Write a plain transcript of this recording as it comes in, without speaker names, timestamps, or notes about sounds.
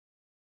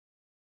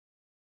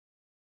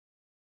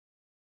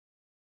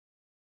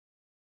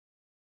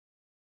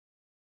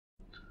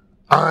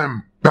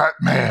I'm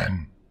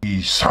Batman,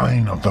 the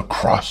sign of the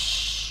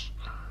cross.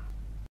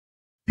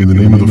 In the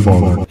name of the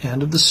Father,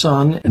 and of the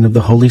Son, and of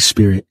the Holy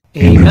Spirit.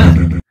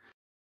 Amen.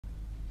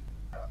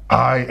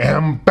 I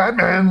am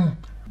Batman,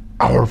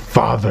 our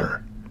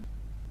Father.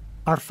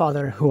 Our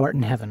Father, who art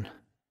in heaven,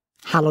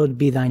 hallowed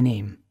be thy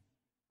name.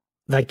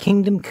 Thy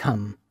kingdom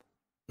come,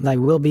 thy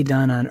will be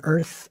done on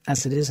earth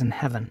as it is in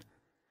heaven.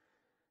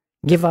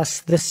 Give us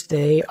this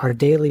day our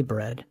daily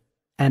bread,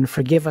 and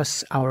forgive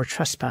us our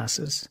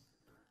trespasses,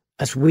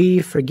 as we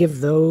forgive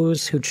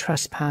those who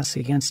trespass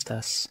against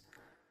us.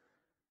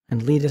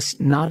 And lead us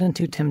not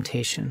into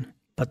temptation,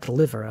 but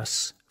deliver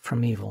us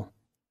from evil.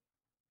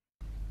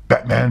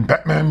 Batman,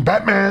 Batman,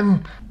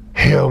 Batman,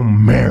 Hail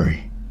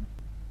Mary.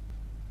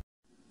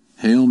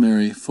 Hail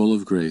Mary, full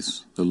of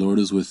grace, the Lord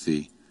is with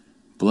thee.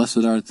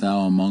 Blessed art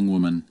thou among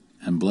women,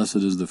 and blessed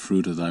is the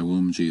fruit of thy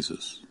womb,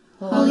 Jesus.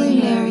 Holy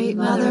Mary,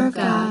 Mother of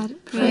God,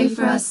 pray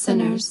for us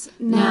sinners,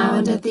 now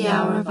and at the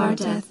hour of our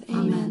death.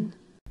 Amen.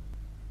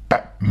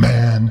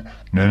 Batman,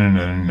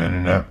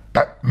 no,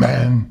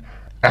 Batman,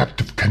 act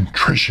of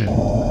contrition.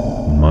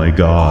 My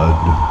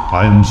God,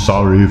 I am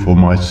sorry for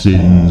my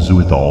sins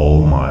with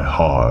all my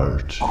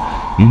heart.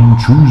 In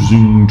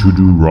choosing to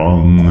do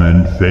wrong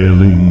and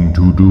failing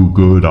to do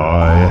good,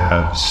 I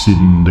have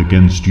sinned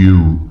against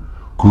you,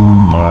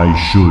 whom I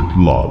should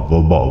love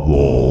above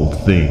all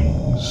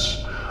things.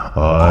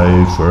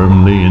 I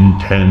firmly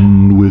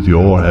intend, with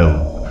your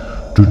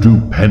help, to do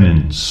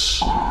penance,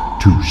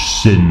 to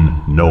sin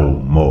no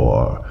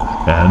more,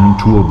 and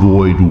to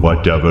avoid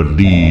whatever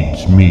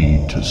leads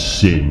me to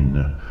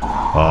sin.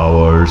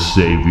 Our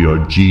Savior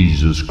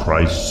Jesus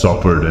Christ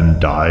suffered and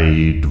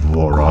died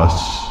for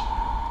us.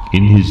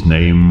 In his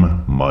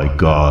name, my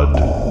God,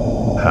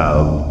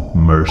 have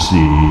mercy.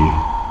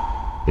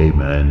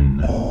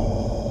 Amen.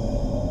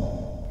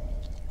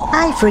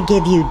 I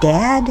forgive you,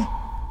 Dad.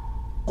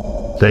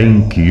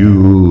 Thank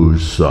you,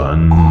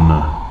 son.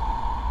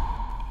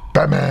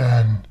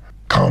 Batman,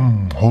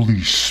 come,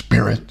 Holy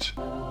Spirit.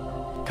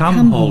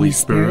 Come, Holy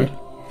Spirit,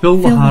 fill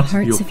the hearts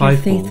of your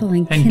faithful,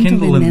 and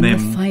kindle in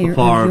them the fire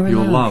of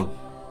your love.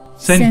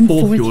 Send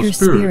forth your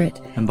Spirit,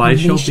 and they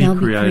shall be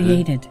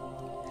created,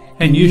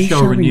 and you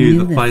shall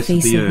renew the face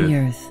of the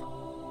earth.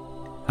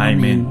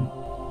 Amen.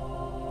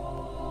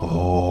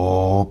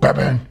 Oh,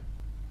 Batman,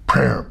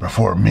 prayer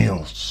before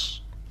meals.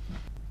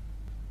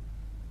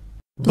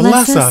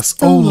 Bless us,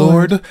 O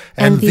Lord,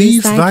 and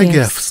these thy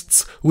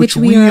gifts, which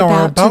we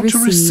are about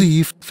to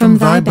receive from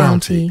thy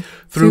bounty,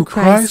 through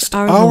Christ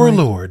our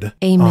Lord.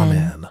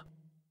 Amen.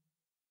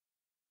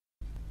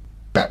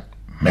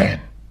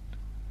 Batman,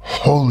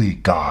 Holy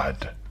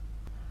God.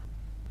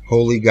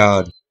 Holy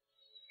God,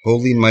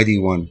 Holy Mighty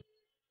One,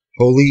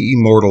 Holy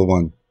Immortal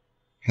One,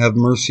 have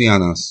mercy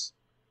on us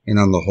and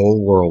on the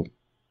whole world.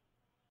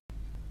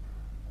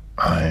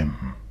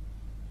 I'm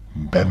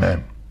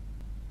Batman,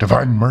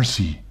 Divine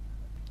Mercy.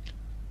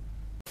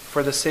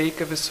 For the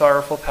sake of his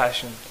sorrowful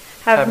passion,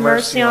 have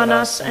mercy on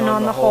us and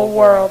on the whole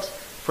world.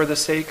 For the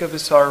sake of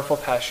his sorrowful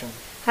passion,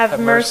 have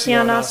mercy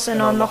on us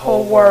and on the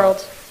whole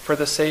world. For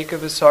the sake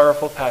of his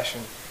sorrowful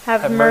passion,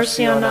 have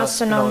mercy on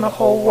us and on the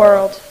whole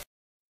world.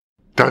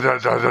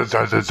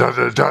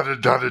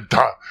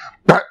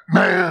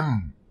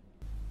 Batman,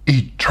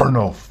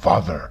 Eternal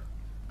Father.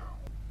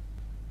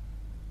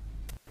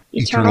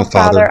 Eternal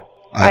Father,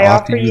 I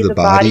offer you the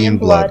body and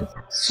blood,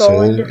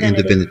 soul and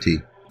divinity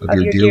of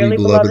your dearly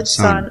beloved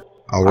Son,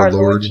 our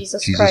Lord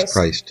Jesus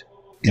Christ,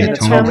 in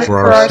atonement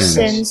for our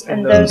sins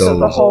and those of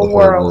the whole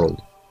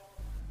world.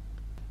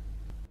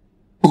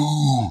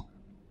 Ooh,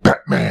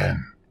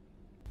 Batman,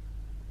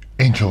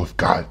 Angel of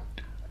God.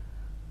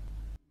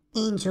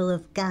 Angel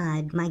of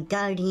God, my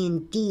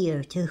guardian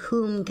dear, to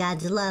whom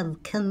God's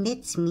love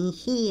commits me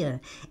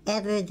here,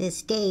 ever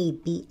this day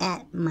be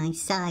at my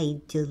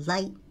side, to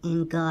light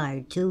and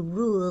guard, to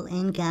rule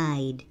and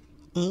guide.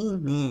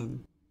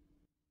 Amen.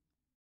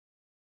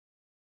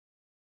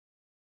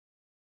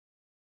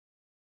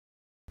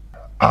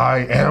 I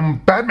am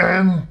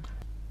Batman,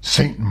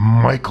 Saint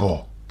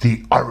Michael,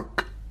 the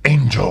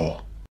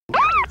Archangel.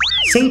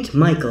 Saint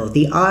Michael,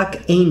 the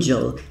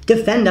Archangel,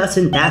 defend us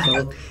in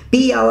battle.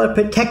 Be our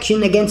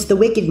protection against the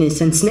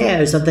wickedness and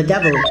snares of the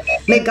devil.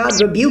 May God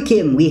rebuke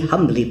him, we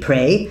humbly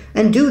pray.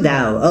 And do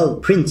thou, O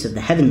Prince of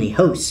the heavenly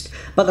host,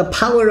 by the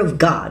power of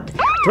God,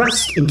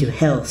 thrust into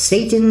hell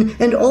Satan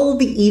and all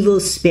the evil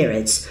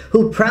spirits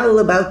who prowl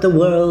about the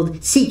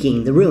world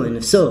seeking the ruin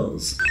of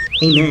souls.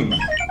 Amen.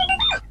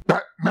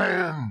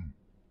 Batman,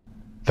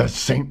 the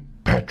St.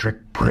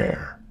 Patrick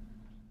Prayer.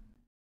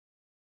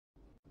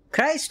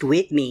 Christ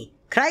with me,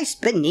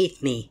 Christ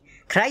beneath me,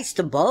 Christ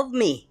above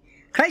me,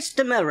 Christ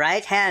to my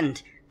right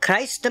hand,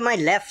 Christ to my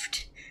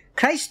left,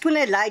 Christ when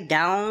I lie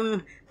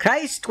down,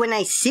 Christ when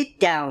I sit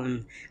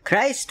down,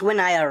 Christ when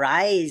I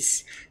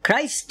arise,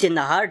 Christ in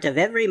the heart of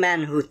every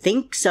man who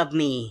thinks of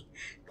me,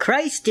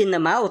 Christ in the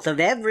mouth of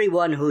every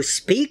one who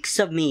speaks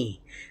of me,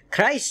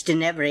 Christ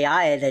in every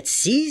eye that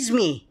sees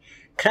me,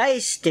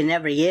 Christ in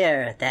every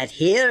ear that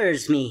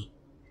hears me.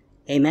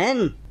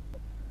 Amen.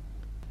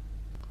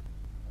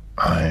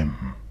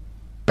 I'm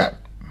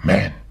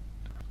Amen.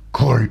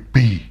 Glory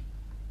be.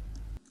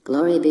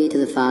 Glory be to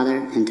the Father,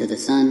 and to the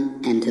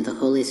Son, and to the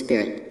Holy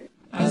Spirit.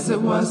 As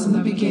it was in the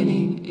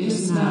beginning,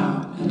 is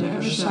now, and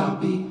ever shall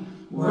be,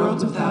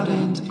 world without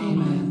end.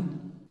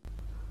 Amen.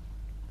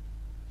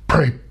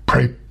 Pray,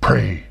 pray,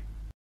 pray.